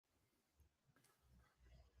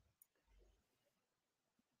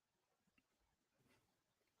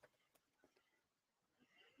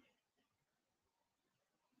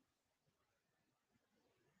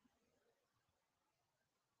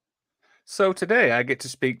So today I get to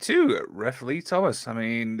speak to Ref Lee Thomas.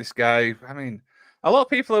 This guy, a lot of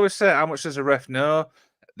people always say, how much does a ref know?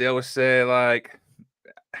 They always say, like,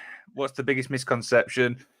 what's the biggest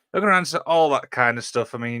misconception? They're going to answer all that kind of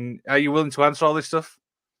stuff. Are you willing to answer all this stuff?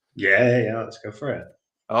 Yeah, let's go for it.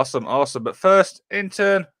 Awesome, awesome. But first,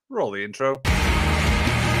 intern, roll the intro.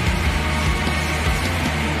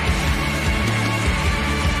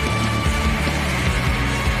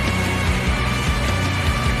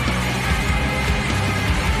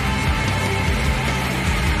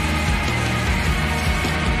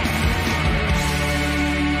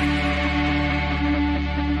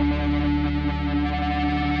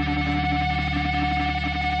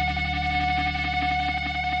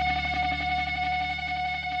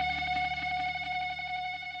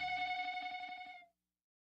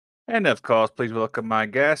 And of course, please welcome my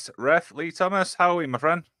guest, Ref Lee Thomas. How are we, my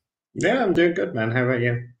friend? Yeah, I'm doing good, man. How about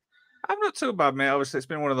you? I'm not too bad, mate. Obviously, it's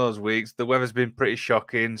been one of those weeks. The weather's been pretty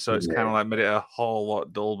shocking, so it's kind of like made it a whole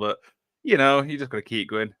lot dull. But you just got to keep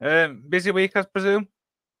going. Busy week, I presume.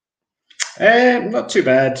 Not too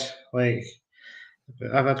bad. Like,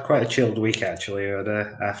 I've had quite a chilled week actually,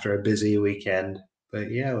 after a busy weekend. But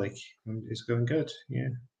yeah, it's going good. Yeah.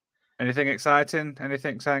 Anything exciting?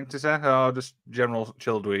 Anything exciting to say? Or just general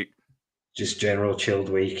chilled week? Just general chilled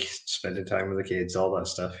week, spending time with the kids, all that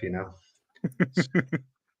stuff. Fair enough. Day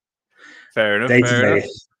Fair to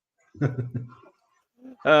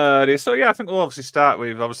enough. day. So yeah, I think we'll obviously start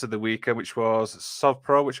with the weekend, which was Sov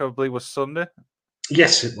Pro, which I believe was Sunday.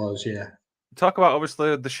 Yes, it was. Yeah. Talk about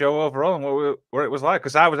obviously the show overall and what it was like,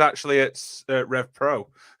 because I was actually at Rev Pro.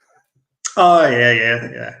 Oh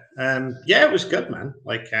yeah. Yeah, it was good, man.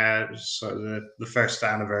 It was sort of the first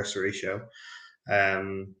anniversary show.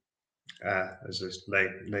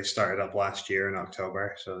 They started up last year in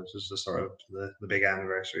October, so this is the sort of the big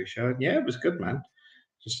anniversary show. Yeah, it was good, man.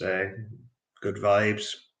 Just good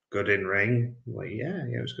vibes, good in ring.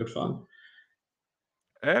 It was good fun.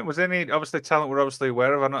 Was any obviously talent we're obviously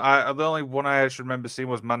aware of? The only one I actually remember seeing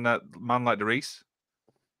was Man Like the Reese.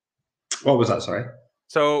 What was that? Sorry.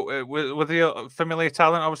 So with the familiar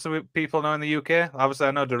talent, obviously with people now in the UK. Obviously,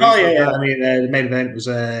 I know Darius. Oh yeah. The main event was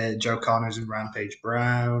Joe Connors and Rampage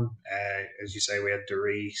Brown. As you say, we had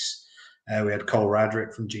Darius. We had Cole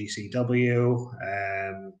Radrick from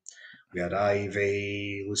GCW. We had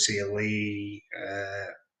Ivy, Lucia Lee.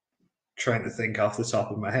 Trying to think off the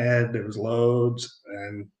top of my head, there was loads.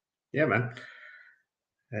 Yeah, man.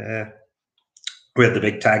 We had the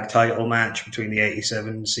big tag title match between the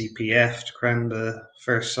 87 CPF to crown the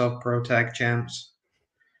first Sub Pro Tag Champs.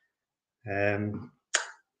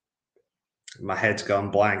 My head's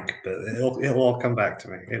gone blank, but it'll all come back to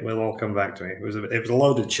me. It will all come back to me. It was a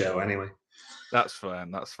loaded show anyway. That's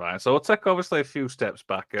fine. That's fine. So we'll take obviously a few steps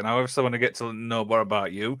back, and I obviously want to get to know more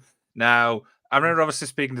about you. Now, I remember obviously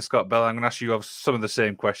speaking to Scott Bell. I'm going to ask you some of the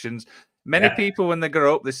same questions. Many people, when they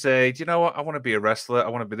grow up, they say, "Do you know what? I want to be a wrestler. I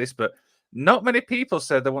want to be this," but not many people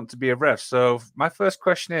said they want to be a ref. So my first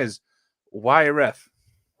question is, why a ref?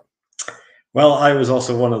 Well, I was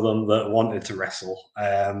also one of them that wanted to wrestle,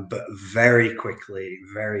 but very quickly,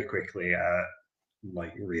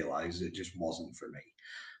 realized it just wasn't for me.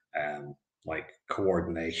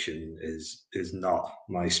 Coordination is not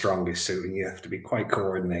my strongest suit, and you have to be quite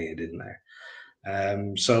coordinated in there. I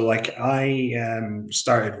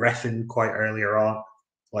started reffing quite earlier on,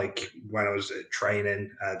 like when I was training,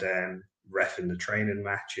 I'd ref in the training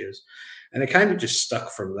matches, and it kind of just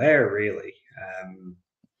stuck from there, really.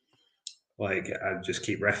 I'd just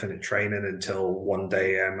keep reffing at training until one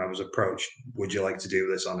day I was approached, would you like to do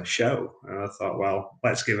this on a show? And I thought, well,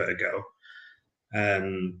 let's give it a go.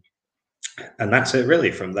 And that's it really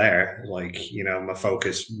from there. My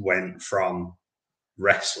focus went from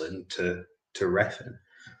wrestling to reffing.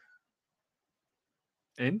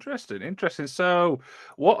 Interesting. So,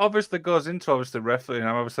 what obviously goes into refereeing?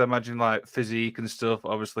 I'm obviously imagine like physique and stuff,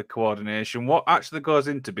 obviously coordination. What actually goes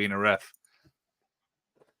into being a ref?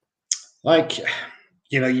 You've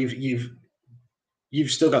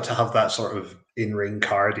still got to have that sort of in-ring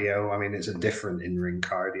cardio. I mean, it's a different in-ring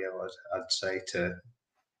cardio, I'd say, to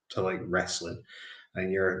like wrestling.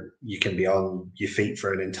 And you can be on your feet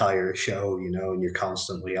for an entire show, and you're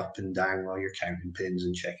constantly up and down while you're counting pins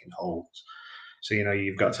and checking holds. So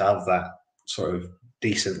you've got to have that sort of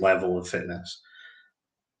decent level of fitness.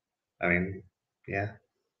 I mean, yeah.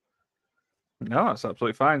 No, that's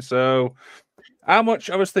absolutely fine. So, how much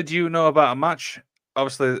obviously do you know about a match?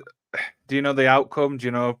 Obviously, do you know the outcome? Do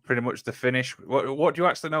you know pretty much the finish? What do you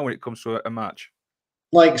actually know when it comes to a match?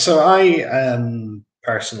 So I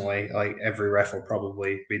personally, like every ref will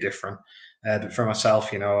probably be different. But for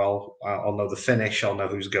myself, I'll know the finish. I'll know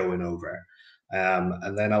who's going over,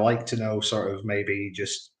 and then I like to know sort of maybe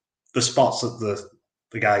just the spots that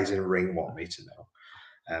the guys in ring want me to know.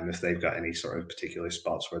 If they've got any sort of particular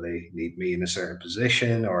spots where they need me in a certain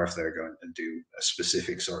position, or if they're going to do a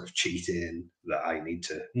specific sort of cheat in that I need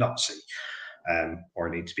to not see, or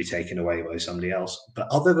need to be taken away by somebody else. But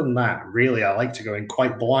other than that, really, I like to go in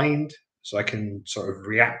quite blind so I can sort of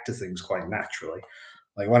react to things quite naturally.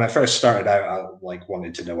 Like when I first started out, I like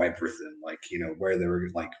wanted to know everything, like where they were.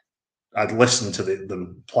 Like I'd listen to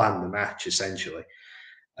them plan the match essentially,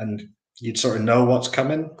 and you'd sort of know what's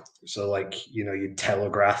coming. So like you'd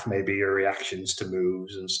telegraph maybe your reactions to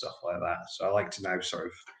moves and stuff like that. So I like to now sort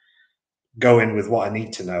of go in with what I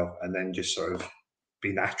need to know, and then just sort of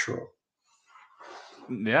be natural.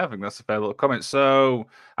 Yeah, I think that's a fair little comment. So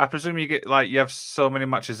I presume you have so many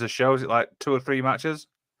matches a show. Is it like 2 or 3 matches?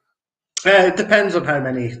 It depends on how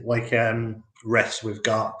many refs we've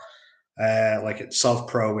got. Like at South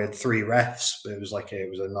Pro, we had 3 refs, but it was a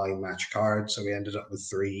 9-match card, so we ended up with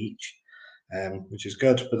 3 each, which is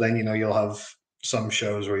good. But then you'll have some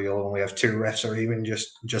shows where you'll only have 2 refs, or even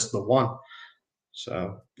just the one.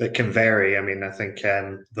 So it can vary. I mean, I think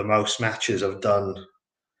the most matches I've done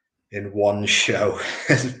in one show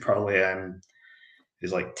is probably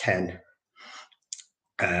is like 10.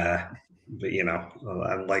 But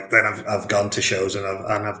and like then I've gone to shows and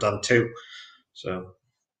I've done 2. So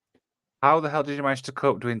How the hell did you manage to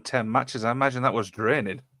cope doing 10 matches? I imagine that was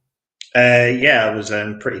draining. yeah, I was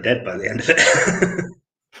pretty dead by the end of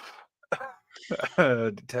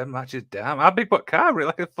it. 10 matches, damn. How big what car?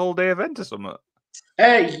 Like a full day event or something?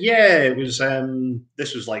 Yeah, it was.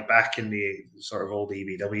 This was like back in the sort of old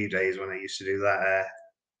EBW days when I used to do that.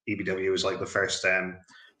 EBW was like the first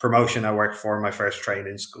promotion I worked for, my first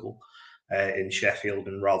training school in Sheffield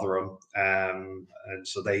and Rotherham, and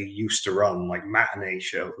so they used to run like matinee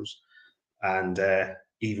shows and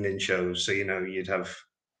evening shows. So you'd have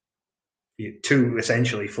 2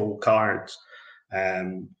 essentially full cards.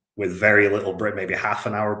 With very little break, maybe half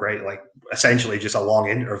an hour break, like essentially just a long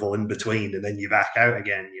interval in between, and then you back out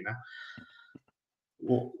again.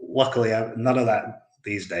 Well, luckily, none of that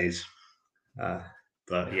these days.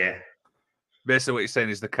 But yeah, basically, what you're saying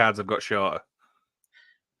is the cards have got shorter.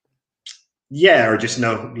 Yeah, or just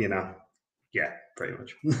yeah, pretty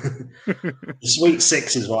much. The Sweet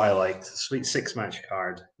 6 is what I like. The Sweet 6 match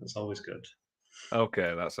card. That's always good.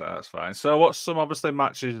 Okay, that's fine. So, what's some obviously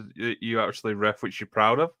matches you actually ref which you're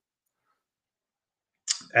proud of?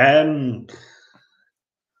 I mean,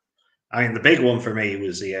 the big one for me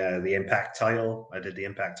was the Impact title. I did the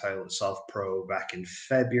Impact title at South Pro back in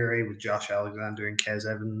February with Josh Alexander and Kez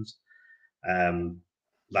Evans.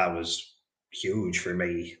 That was huge for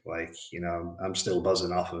me. Like, I'm still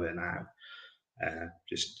buzzing off of it now. I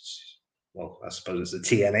suppose it's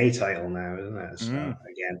the TNA title now, isn't it? So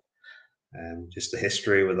again, just the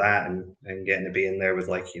history with that, and getting to be in there with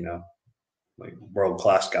like world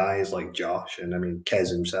class guys like Josh, and I mean Kez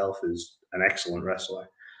himself is an excellent wrestler.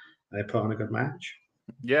 They put on a good match.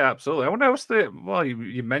 Yeah, absolutely. I wonder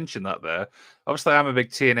you mentioned that there. Obviously, I'm a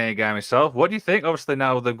big TNA guy myself. What do you think? Obviously,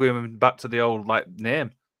 now they're going back to the old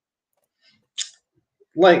name.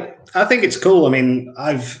 Like, I think it's cool. I mean,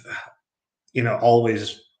 I've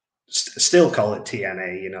always still call it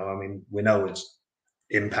TNA. I mean, we know it's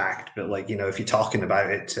Impact, but like if you're talking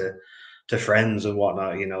about it to friends and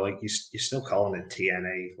whatnot, like you're still calling it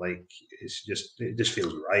TNA. Like it just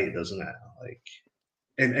feels right, doesn't it? Like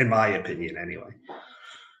in my opinion, anyway.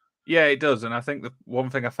 Yeah, it does. And I think the one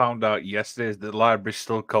thing I found out yesterday is the library's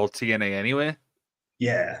still called TNA anyway.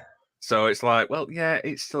 Yeah. So it's like, well, yeah,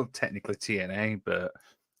 it's still technically TNA, but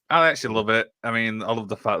I actually love it. I mean, I love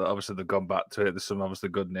the fact that obviously they've gone back to it. There's some obviously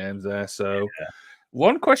good names there. So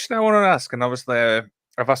one question I want to ask, and obviously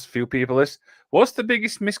I've asked a few people this, what's the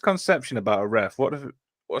biggest misconception about a ref?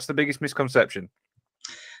 What's the biggest misconception?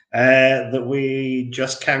 That we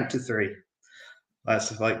just count to 3.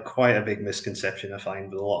 That's like quite a big misconception I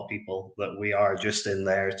find with a lot of people, that we are just in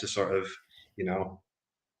there to sort of,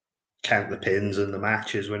 count the pins in the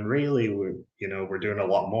matches, when really we're doing a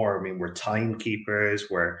lot more. I mean, we're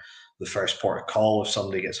timekeepers. We're the first port of call if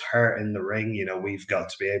somebody gets hurt in the ring. We've got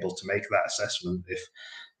to be able to make that assessment if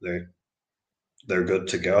they're good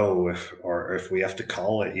to go, if we have to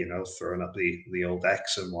call it, throwing up the old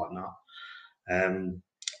X and whatnot. And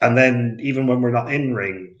then even when we're not in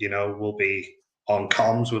ring, we'll be on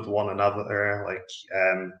comms with one another, like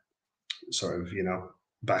sort of,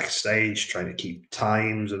 backstage, trying to keep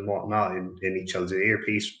times and whatnot in each other's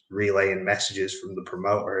earpiece, relaying messages from the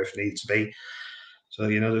promoter if needs be. So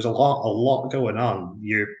there's a lot going on.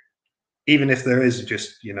 even if there is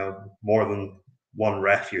just more than one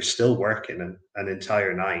ref, you're still working an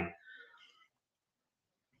entire night,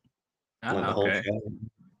 like the whole Okay. show.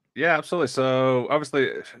 Yeah, absolutely. So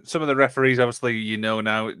obviously, some of the referees, obviously,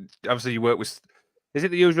 now. Obviously, you work with. Is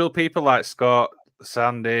it the usual people like Scott,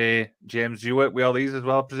 Sandy, James? Do you work with all these as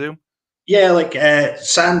well, I presume? Yeah, like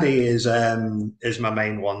Sandy is my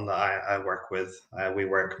main one that I work with. We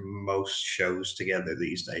work most shows together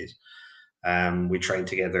these days. We train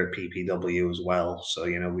together at PPW as well, so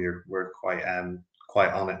we're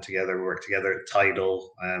quite on it together. We work together at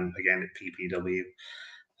Tidal, again at PPW,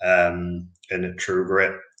 and at True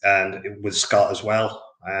Grit, and with Scott as well.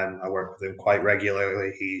 I work with him quite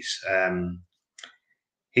regularly.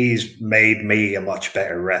 He's made me a much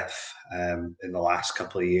better ref in the last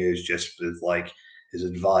couple of years, just with like his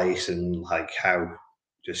advice and like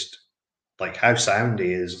just how sound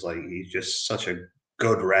he is. Like he's just such a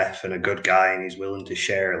good ref and a good guy, and he's willing to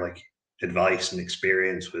share like advice and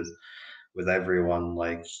experience with everyone.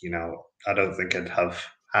 Like I don't think I'd have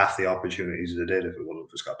half the opportunities I did if it wasn't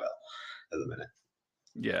for Scott Bell at the minute.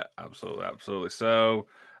 Yeah, absolutely, absolutely. So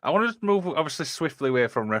I want to just move obviously swiftly away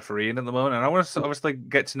from refereeing at the moment, and I want to obviously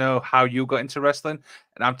get to know how you got into wrestling.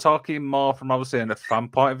 And I'm talking more from obviously a fan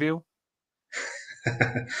point of view.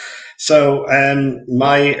 So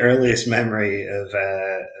my earliest memory of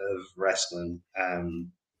wrestling,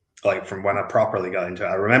 like from when I properly got into it,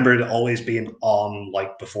 I remember it always being on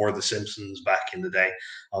like before The Simpsons back in the day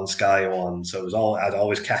on Sky One. So it was I'd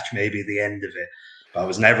always catch maybe the end of it, but I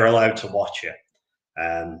was never allowed to watch it.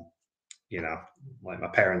 Um, like my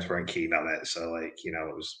parents weren't keen on it, so like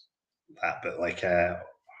it was that. But like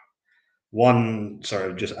one sort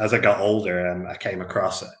of just as I got older, I came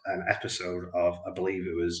across an episode of, I believe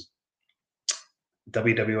it was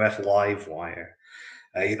WWF Live Wire.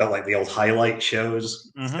 Like the old highlight shows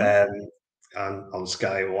Mm-hmm. on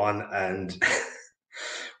Sky One, and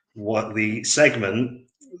what the segment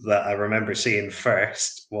that I remember seeing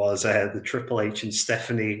first was the Triple H and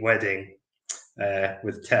Stephanie wedding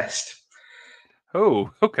with Test.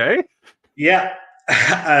 Oh, okay. Yeah,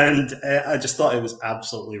 and I just thought it was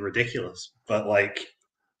absolutely ridiculous. But like,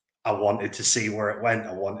 I wanted to see where it went.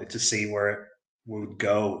 I wanted to see where it would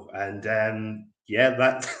go, and yeah,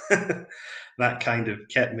 that that kind of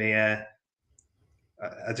kept me. I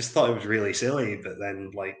just thought it was really silly, but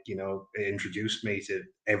then like it introduced me to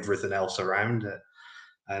everything else around it,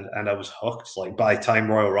 and I was hooked. Like by the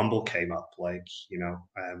time Royal Rumble came up, like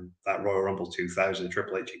that Royal Rumble 2000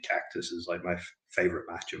 Triple H and Cactus is like my favorite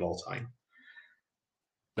match of all time.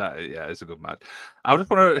 Yeah, it's a good match. I just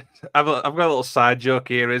want to. I've got a little side joke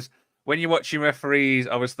here. Is when you're watching referees,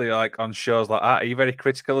 obviously like on shows like that, are you very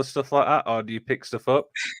critical of stuff like that, or do you pick stuff up?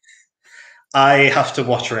 I have to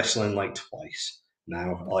watch wrestling like twice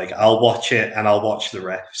now. Like I'll watch it and I'll watch the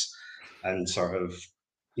refs and sort of,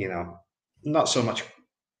 not so much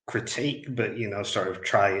critique, but sort of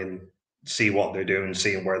try and see what they're doing,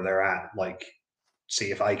 seeing where they're at, like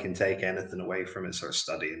see if I can take anything away from it, sort of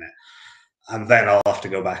studying it. And then I'll have to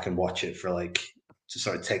go back and watch it for like to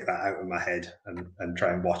sort of take that out of my head and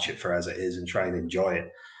try and watch it for as it is and try and enjoy it.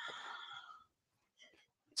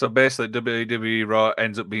 So basically, WWE Raw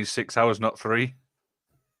ends up being 6 hours, not 3.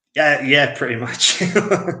 Yeah, pretty much.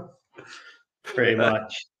 Pretty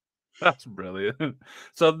much. That's brilliant.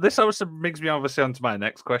 So this obviously brings me obviously onto my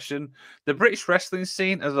next question. The British wrestling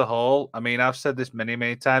scene as a whole, I mean, I've said this many,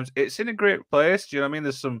 many times, it's in a great place. Do you know what I mean?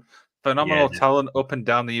 There's some Yeah, phenomenal talent up and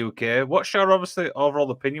down the UK. What's your obviously overall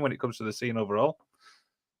opinion when it comes to the scene overall?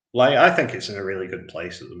 like I think it's in a really good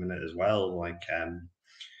place at the minute as well. Like,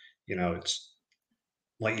 it's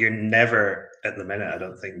like you're never at the minute. I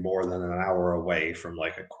don't think more than an hour away from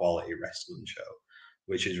like a quality wrestling show,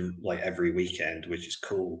 which is like every weekend, which is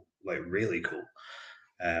cool, like really cool.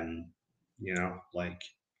 Um, like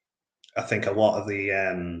I think a lot of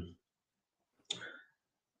the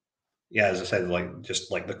yeah, as I said, like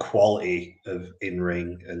just like the quality of in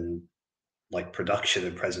ring and like production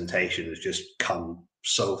and presentation has just come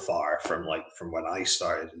so far from when I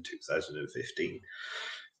started in 2015.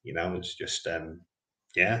 It's just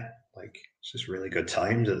yeah, like it's just really good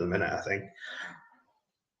times at the minute, I think.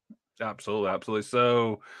 Absolutely, absolutely.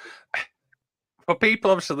 So for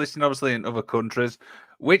people obviously listening, obviously in other countries,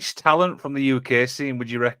 which talent from the UK scene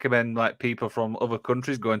would you recommend like people from other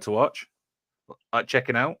countries going to watch? Like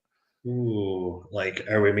checking out? Ooh, like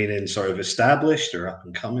are we meaning sort of established or up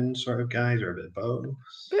and coming sort of guys or a bit of both?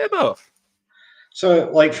 Bit of both. So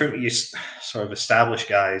like for you sort of established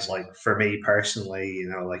guys, like for me personally,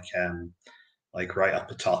 like right up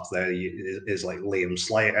the top is like Liam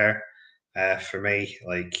Slater. For me,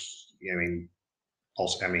 like I mean,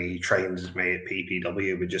 also, I mean, he trains me at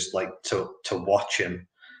PPW, but just like to watch him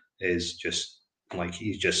is just like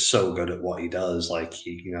he's just so good at what he does. Like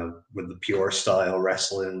he, with the pure style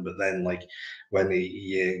wrestling, but then like when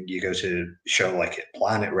you go to a show like at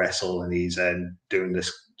Planet Wrestle and he's doing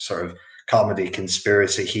this sort of comedy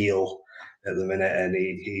conspiracy heel at the minute, and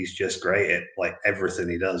he's just great at like everything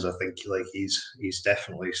he does. I think like he's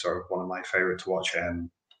definitely sort of one of my favorite to watch.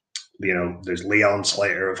 There's Leon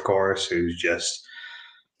Slater, of course, who's just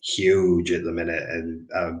huge at the minute, and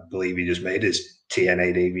I believe he just made his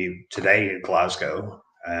TNA debut today in Glasgow.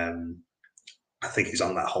 I think he's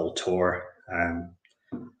on that whole tour.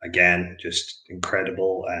 Again, just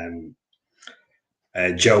incredible.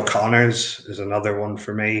 Joe Connors is another one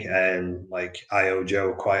for me. Like I owe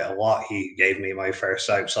Joe quite a lot. He gave me my first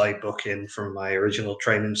outside booking from my original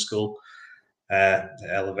training school,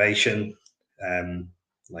 Elevation.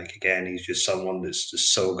 Like again, he's just someone that's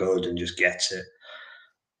just so good and just gets it.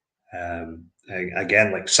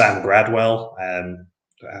 Again, like Sam Gradwell,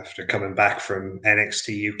 after coming back from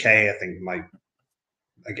NXT UK, I think might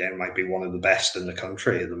be one of the best in the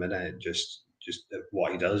country at the minute. Just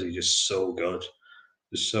what he does, he's just so good,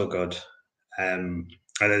 just so good. And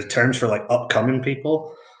in terms for like upcoming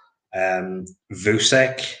people,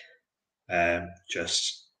 Vusek,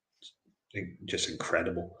 just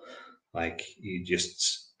incredible. Like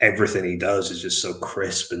everything he does is just so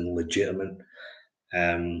crisp and legitimate.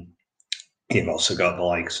 You've also got the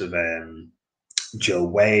likes of Joe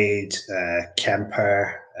Wade,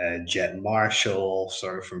 Kemper, Jet Marshall,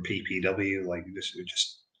 sort of from PPW. Like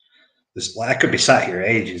this, I could be sat here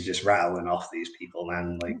ages just rattling off these people,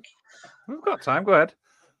 man. Like we've got time. Go ahead.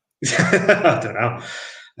 I don't know.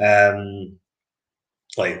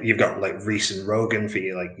 Like you've got like Reese and Rogan for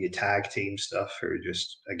your tag team stuff, who are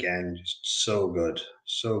just so good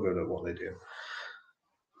at what they do.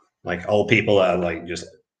 Like all people that are like just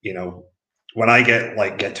when I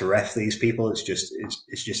get to ref these people, it's just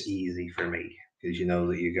easy for me because you know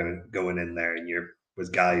that you're going in there and you're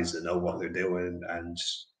with guys that know what they're doing, and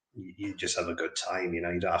you just have a good time. You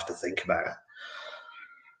don't have to think about it.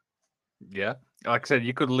 Yeah, like I said,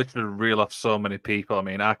 you could literally reel off so many people. I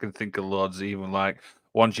mean, I can think of loads, even like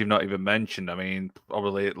ones you've not even mentioned. I mean,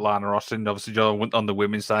 probably Lana Austin, obviously John on the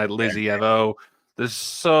women's side, Lizzie Evo. There's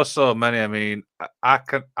so many. I mean, I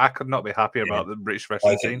could not be happier about the British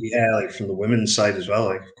wrestling scene. Yeah, like from the women's side as well.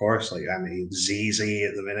 Like, of course, like I mean, ZZ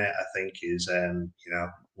at the minute, I think is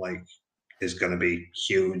is going to be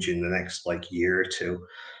huge in the next year or two.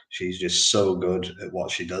 She's just so good at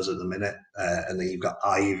what she does at the minute. And then you've got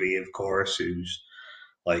Ivy, of course, who's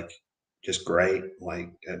just great.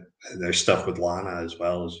 Their stuff with Lana as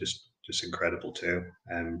well is just incredible too.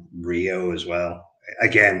 And Rio as well.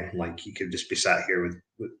 Again, you could just be sat here with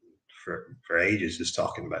for ages just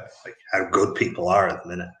talking about how good people are at the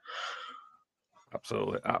minute.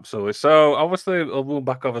 Absolutely. So obviously, I'll move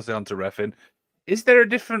back obviously onto reffing. Is there a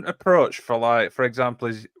different approach for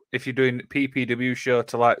example, if you're doing PPW show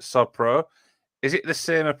to Sod Pro, is it the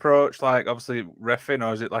same approach obviously reffing,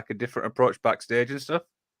 or is it a different approach backstage and stuff?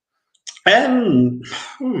 I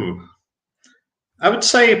would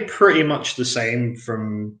say pretty much the same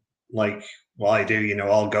from what I do.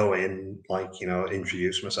 I'll go in,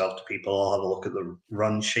 introduce myself to people. I'll have a look at the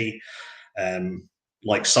run sheet.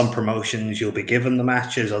 Some promotions you'll be given the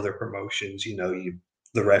matches, other promotions,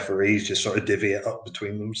 the referees just sort of divvy it up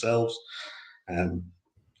between themselves.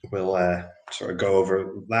 We'll sort of go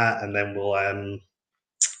over that, and then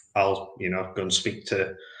I'll go and speak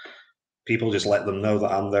to people, just let them know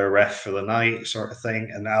that I'm their ref for the night, sort of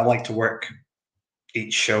thing. And I like to work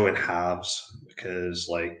each show in halves because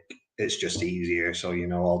it's just easier. So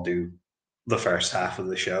I'll do the first half of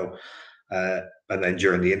the show, and then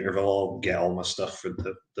during the interval I'll get all my stuff for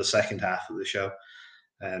the second half of the show,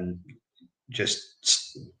 and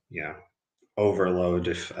just overload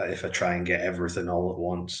if I try and get everything all at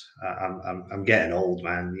once. I'm getting old,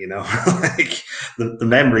 man. The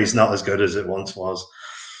memory's not as good as it once was.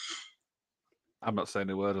 I'm not saying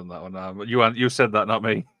a word on that one. But you said that, not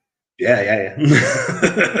me. Yeah.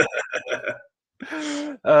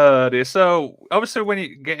 Dear. So obviously, when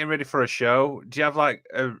you're getting ready for a show, do you have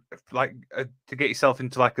to get yourself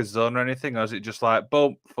into a zone or anything, or is it just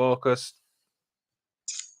boom, focus?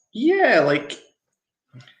 Yeah,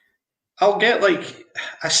 I'll get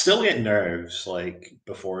I still get nerves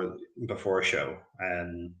before a show,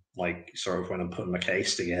 and sort of when I'm putting my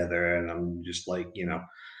case together, and I'm just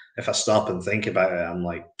if I stop and think about it, I'm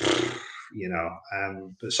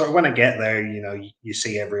but sort of when I get there, you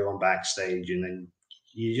see everyone backstage, and then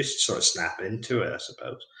you just sort of snap into it, I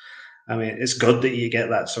suppose. I mean, it's good that you get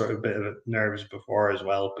that sort of bit of nerves before as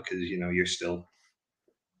well, because you're still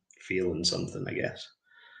feeling something, I guess.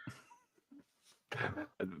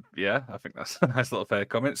 Yeah, I think that's a nice little fair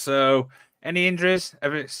comment. So, any injuries?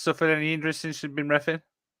 Ever suffered any injuries since you've been reffing?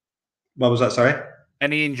 What was that? Sorry.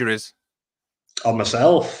 Any injuries? On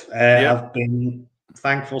myself, Yep. I've been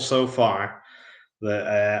thankful so far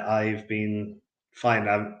that I've been fine.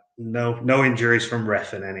 I've no injuries from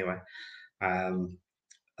reffing anyway. Um,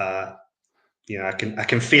 uh, I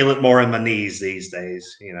can feel it more in my knees these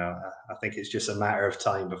days. I think it's just a matter of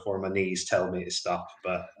time before my knees tell me to stop.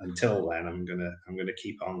 But until then, I'm gonna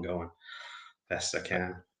keep on going best I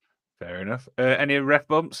can. Fair enough. Any ref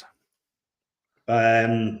bumps?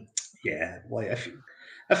 Yeah, like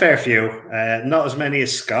a fair few. Not as many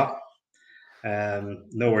as Scott.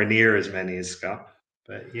 Nowhere near as many as Scott.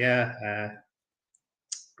 But yeah, I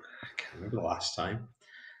can't remember the last time.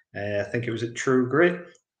 I think it was at True Grit.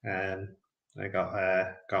 Um, I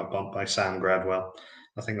got bumped by Sam Gradwell.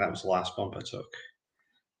 I think that was the last bump I took.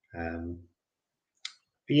 Um,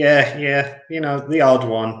 yeah, the odd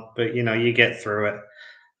one, but you get through it.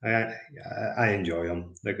 I enjoy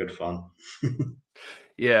them; they're good fun.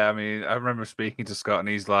 Yeah, I mean, I remember speaking to Scott, and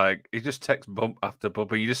he's like, he just texts bump after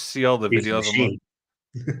bump, and you just see all the He's a videos. I'm like,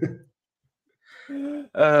 machine.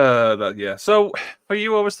 yeah. So for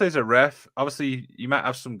you, obviously, as a ref, obviously you might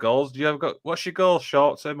have some goals. Do you have got what's your goal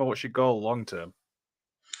short term or what's your goal long term?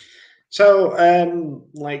 So,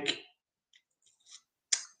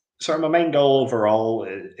 my main goal overall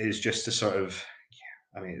is just to sort of,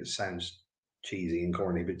 I mean, it sounds cheesy and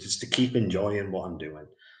corny, but just to keep enjoying what I'm doing.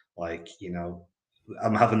 Like,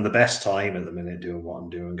 I'm having the best time at the minute doing what I'm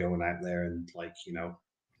doing, going out there and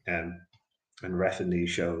um, and refing these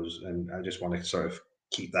shows, and I just want to sort of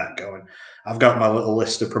keep that going. I've got my little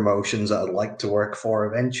list of promotions that I'd like to work for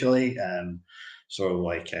eventually. Sort of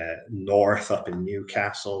like North up in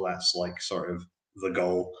Newcastle. That's like sort of the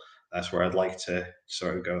goal. That's where I'd like to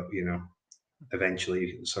sort of go.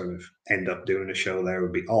 Eventually sort of end up doing a show there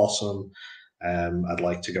would be awesome. I'd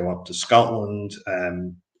like to go up to Scotland.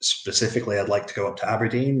 Specifically, I'd like to go up to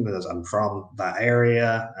Aberdeen because I'm from that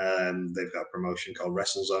area. They've got a promotion called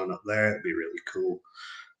WrestleZone up there. It'd be really cool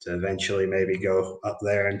to eventually maybe go up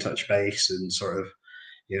there and touch base and sort of,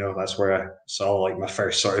 that's where I saw like my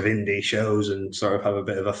first sort of indie shows and sort of have a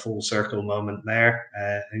bit of a full circle moment there.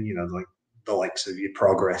 And like the likes of your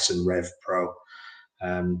Progress and Rev Pro.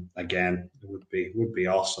 Again, it would be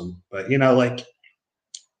awesome. But like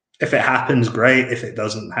if it happens, great. If it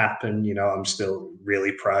doesn't happen, I'm still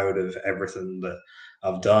really proud of everything that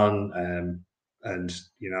I've done. And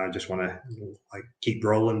I just want to like keep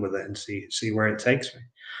rolling with it and see where it takes me.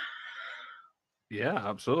 Yeah,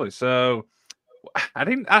 absolutely. So I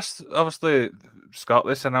didn't ask obviously Scott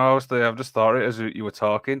this, and obviously I've just thought it as you were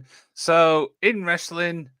talking. So in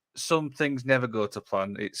wrestling, some things never go to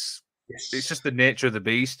plan. It's Yes. just the nature of the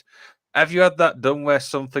beast. Have you had that done where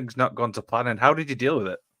something's not gone to plan, and how did you deal with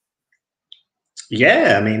it?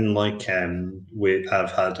 Yeah, I mean, like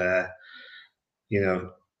I've had you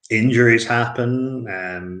know injuries happen,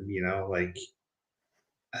 um,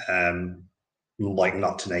 like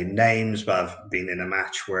not to name names, but I've been in a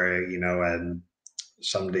match where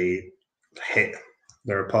somebody hit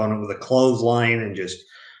their opponent with a clothesline and just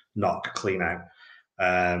knocked clean out.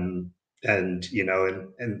 And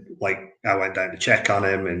like I went down to check on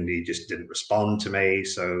him and he just didn't respond to me.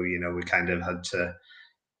 So, we kind of had to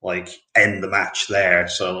like end the match there.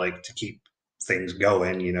 So like to keep things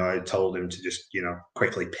going, I told him to just,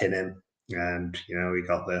 quickly pin him and, he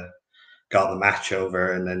got the match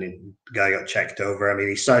over and then the guy got checked over. I mean,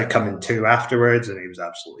 he started coming to afterwards and he was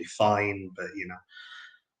absolutely fine, but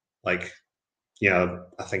like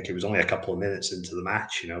I think it was only a couple of minutes into the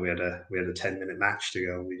match. We had a 10-minute match to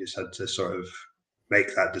go. We just had to sort of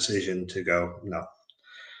make that decision to go. No,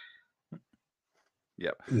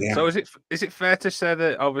 Yep. yeah, So is it fair to say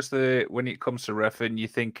that obviously when it comes to reffing, you're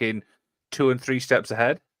thinking 2 and 3 steps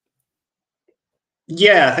ahead?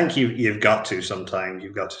 yeah. I think you've got to sometimes.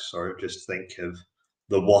 You've got to sort of just think of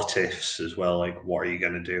the what ifs as well. Like, what are you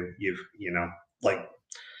going to do? Like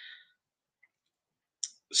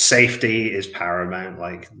safety is paramount.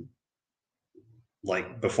 Like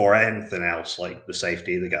before anything else, like the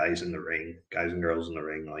safety of the guys in the ring, guys and girls in the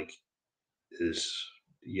ring, like is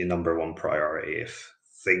your number one priority. If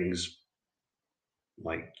things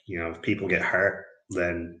like if people get hurt,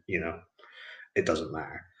 then it doesn't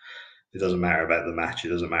matter. It doesn't matter about the match. It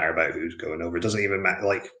doesn't matter about who's going over. It doesn't even matter.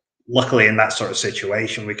 Like, luckily in that sort of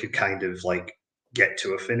situation, we could kind of like get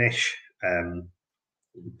to a finish.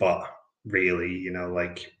 But really,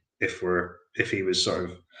 like if he was sort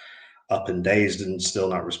of up and dazed and still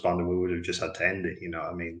not responding, we would have just had to end it. You know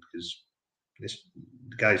what I mean? Because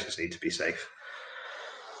the guys just need to be safe.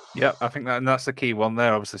 Yeah, I think that's the key one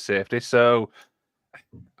there, obviously safety. So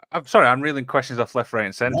I'm sorry, I'm reeling questions off left, right,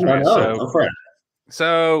 and centre here. No, go for it.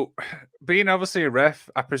 So being obviously a ref,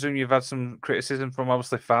 I presume you've had some criticism from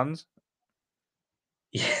obviously fans.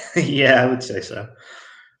 Yeah, I would say so.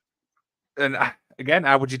 And again,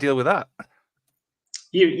 how would you deal with that?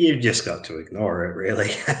 You've just got to ignore it,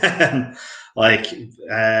 really. like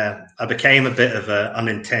I became a bit of an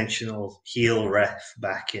unintentional heel ref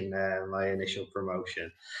back in my initial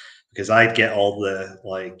promotion because I'd get all the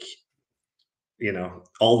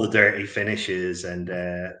all the dirty finishes, and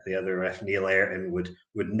the other ref Neil Ayrton would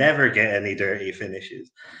never get any dirty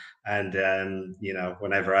finishes. And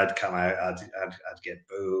whenever I'd come out, I'd get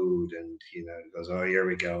booed, and it goes, "Oh, here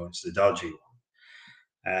we go, it's the dodgy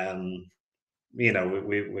one."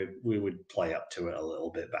 We would play up to it a little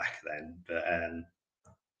bit back then, but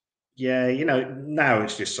yeah, now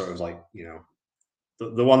it's just sort of like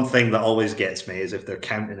the one thing that always gets me is if they're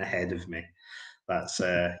counting ahead of me. That's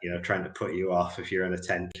trying to put you off if you're in a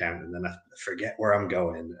 10 count, and then I forget where I'm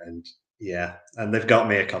going. And yeah, and they've got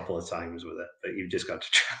me a couple of times with it, but you've just got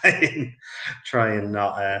to try and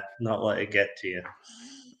not let it get to you.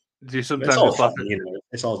 Do you But it's sometimes all just fun, laugh at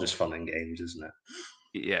it's all just fun and games, isn't it?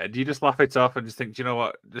 Yeah, do you just laugh it off and just think, "Do you know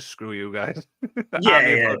what? Just screw you guys. I'm Yeah,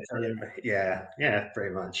 here yeah, for yeah,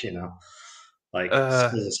 pretty much. Like as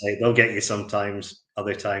uh I say, they'll get you sometimes.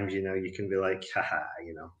 Other times, you can be like, haha,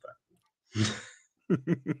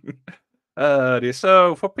 but dear.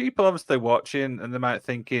 So for people obviously watching and they might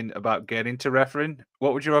thinking about getting into refereeing,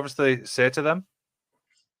 what would you obviously say to them?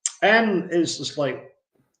 it's just like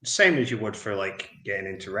same as you would for like getting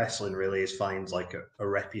into wrestling. Really, is find like a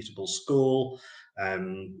reputable school,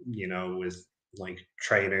 with like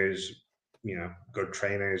trainers, good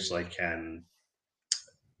trainers, like and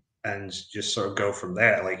just sort of go from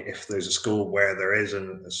there. Like if there's a school where there is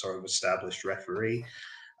a sort of established referee,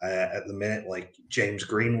 at the minute, like James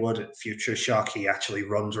Greenwood at Future Shock, he actually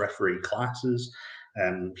runs referee classes.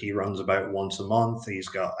 He runs about once a month. He's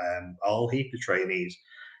got a whole heap of trainees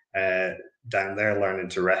uh, down there learning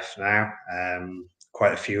to ref now.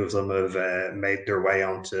 Quite a few of them have made their way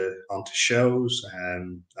onto shows.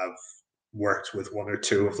 I've worked with one or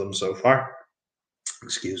two of them so far.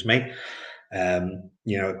 Excuse me. At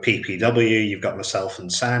PPW, you've got myself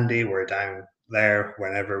and Sandy. We're down there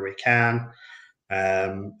whenever we can.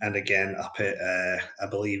 And again, up at I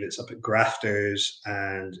believe it's up at Grafters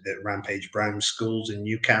and at Rampage Brown Schools in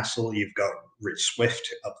Newcastle. You've got Rich Swift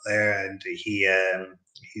up there, and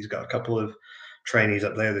he's got a couple of trainees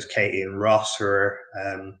up there. There's Katie and Ross, who are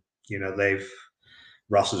they've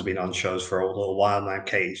Ross has been on shows for a little while now.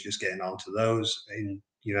 Katie's just getting onto those, and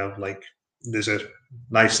like there's a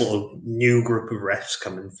nice little new group of refs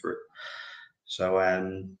coming through. So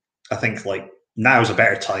I think like now's a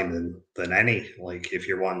better time than any. Like if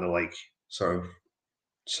you're wanting to like sort of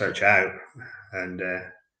search out and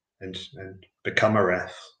and become a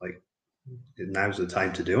ref, like now's the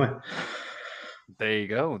time to do it. There you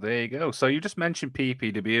go. There you go. So you just mentioned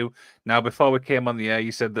PPW. Now, before we came on the air,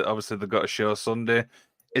 you said that obviously they've got a show Sunday.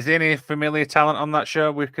 Is there any familiar talent on that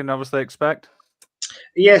show we can obviously expect?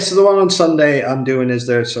 Yeah, so the one on Sunday I'm doing is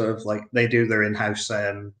they're sort of like they do their in-house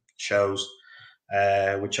shows,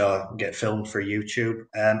 which I'll get filmed for YouTube.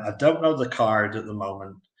 I don't know the card at the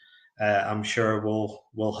moment. I'm sure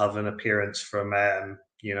we'll have an appearance from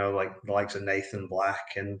like the likes of Nathan Black,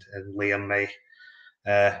 and Liam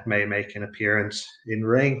may make an appearance in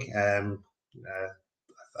ring.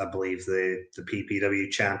 I believe the PPW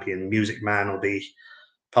champion Music Man will be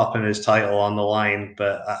popping his title on the line,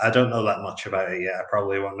 but I don't know that much about it yet. I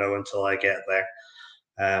probably won't know until I get there.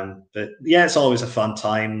 But yeah, it's always a fun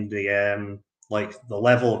time. Like the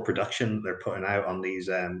level of production that they're putting out on these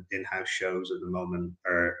in-house shows at the moment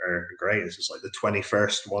are great. This is like the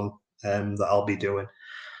 21st one that I'll be doing.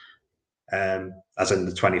 As in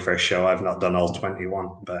the 21st show. I've not done all 21,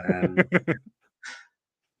 but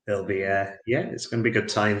it'll be it's going to be good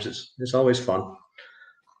times. It's always fun.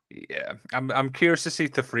 Yeah, I'm curious to see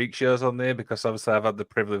the freak shows on there because obviously I've had the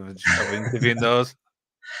privilege of interviewing those.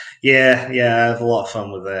 Yeah, I have a lot of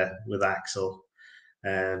fun with Axel.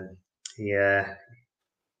 Yeah,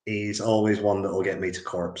 he's always one that will get me to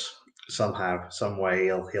corpse somehow, some way.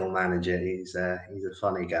 He'll manage it. He's a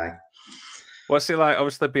funny guy. What's he like,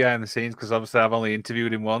 obviously behind the scenes? Because obviously I've only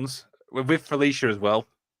interviewed him once with Felicia as well.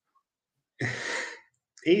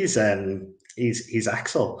 He's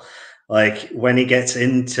Axel. Like when he gets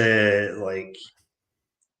into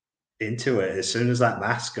it, as soon as that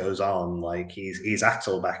mask goes on, like he's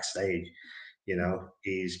Axel backstage.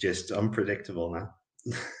 He's just unpredictable now.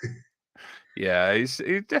 Yeah, he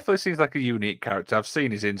definitely seems like a unique character. I've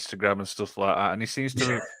seen his Instagram and stuff like that, and he seems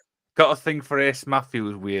to Got a thing for Ace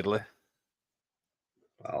Matthews, weirdly.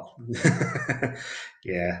 Well,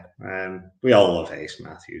 yeah. We all love Ace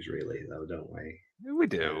Matthews, really, though, don't we? We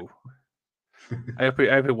do. I hope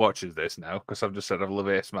he watches this now, because I've just said I love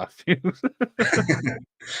Ace Matthews.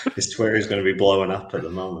 His Twitter is going to be blowing up at the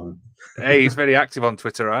moment. Hey, he's very active on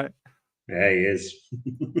Twitter, right? Yeah, he is.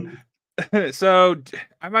 So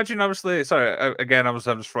I imagine, obviously, sorry, again, I'm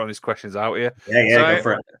just throwing these questions out here. Yeah, go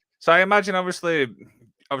for it. So I imagine, obviously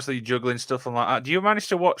juggling stuff and like that. Do you manage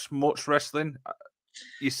to watch much wrestling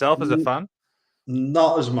yourself as a fan?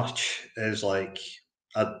 Not as much as like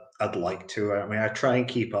I'd like to. I mean, I try and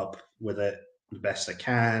keep up with it the best I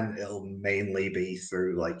can. It'll mainly be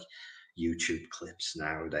through like YouTube clips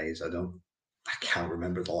nowadays. I can't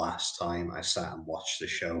remember the last time I sat and watched the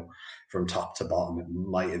show from top to bottom. It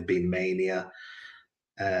might have been Mania.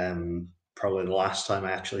 Probably the last time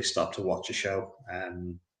I actually stopped to watch a show.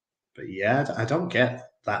 But yeah, I don't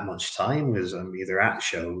get that much time because I'm either at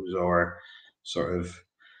shows or sort of,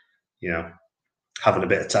 you know, having a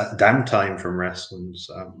bit of downtime from wrestling.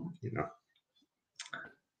 So,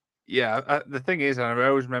 Yeah, the thing is, I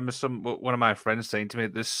always remember one of my friends saying to me,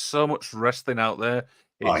 "There's so much wrestling out there.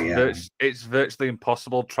 It's virtually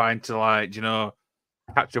impossible trying to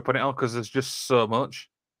catch up on it all because there's just so much."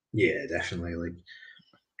 Yeah, definitely. Like,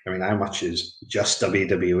 I mean, how much is just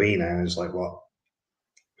WWE now? Is like what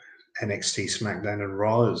NXT, SmackDown, and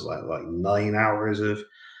Raw is like 9 hours of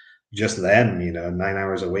just them. 9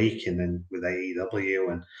 hours a week, and then with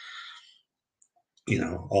AEW and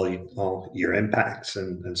all your impacts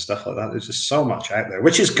and stuff like that. There's just so much out there,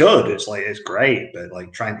 which is good. It's great, but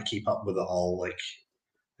like trying to keep up with it all like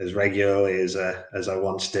as regularly as I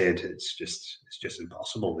once did, it's just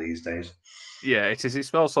impossible these days. Yeah, it is.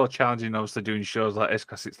 It's also challenging, obviously, doing shows like this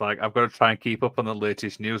because it's like I've got to try and keep up on the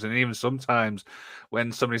latest news. And even sometimes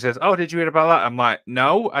when somebody says, "Oh, did you hear about that?" I'm like,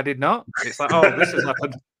 "No, I did not." It's like, "Oh, this has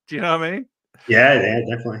happened." Do you know what I mean? Yeah,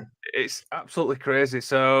 definitely. It's absolutely crazy.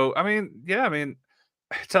 So,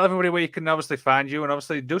 tell everybody where you can obviously find you and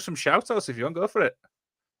obviously do some shout outs if you want. Go for it.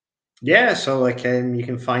 Yeah, so like you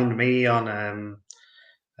can find me on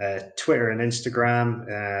Twitter and Instagram.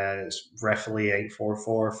 It's Refley844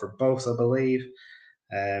 for both, I believe.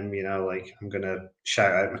 Like I'm gonna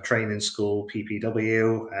shout out my training school,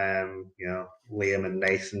 PPW. Liam and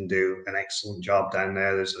Nathan do an excellent job down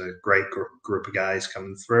there. There's a great group of guys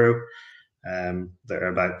coming through that are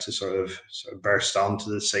about to sort of burst onto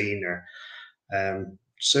the scene or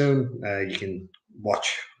soon. You can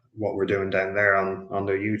watch what we're doing down there on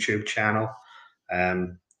their YouTube channel.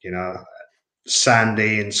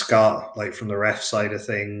 Sandy and Scott, like from the ref side of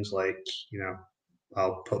things,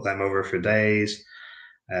 I'll put them over for days.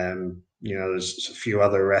 There's a few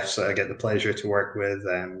other refs that I get the pleasure to work with.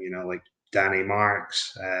 Like Danny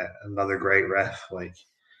Marks, another great ref.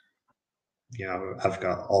 I've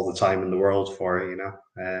got all the time in the world for it.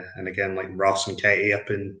 And again, like Ross and Katie up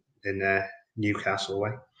in Newcastle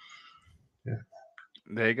way. Yeah.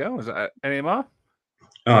 There you go. Is that any more?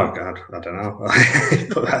 Oh God, I don't know.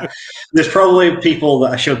 There's probably people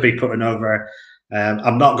that I should be putting over.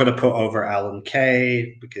 I'm not going to put over Alan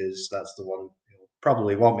Kay because that's the one who'll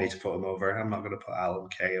probably want me to put him over. I'm not going to put Alan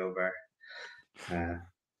Kay over.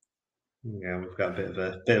 We've got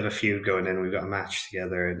a bit of a feud going in. We've got a match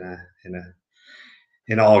together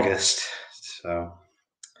in August, so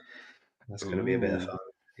that's going to be a bit of fun.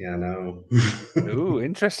 Yeah, I know. Ooh,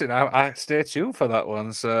 interesting. I stay tuned for that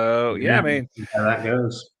one. So yeah, I mean, how that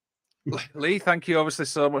goes. Lee, thank you obviously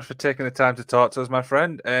so much for taking the time to talk to us, my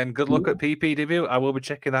friend, and good luck at PPW. I will be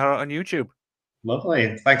checking that out on YouTube.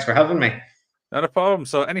 Lovely. Thanks for having me. Not a problem.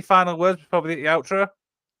 So any final words before we get the outro?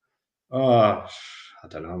 Oh, I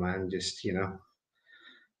don't know, man. Just, no,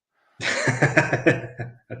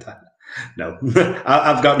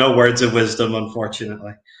 I've got no words of wisdom,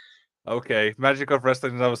 unfortunately. Okay. Magic of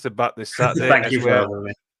Wrestling is obviously back this Saturday. Thank you for having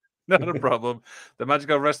me. Not a problem. The Magic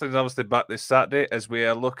of Wrestling is obviously back this Saturday as we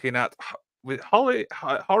are looking at horror.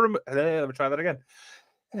 Let me try that again.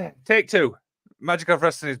 Take two. Magic of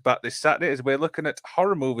Wrestling is back this Saturday as we're looking at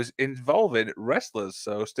horror movies involving wrestlers.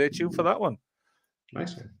 So stay tuned for that one.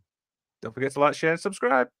 Nice. Don't forget to like, share, and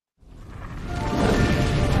subscribe.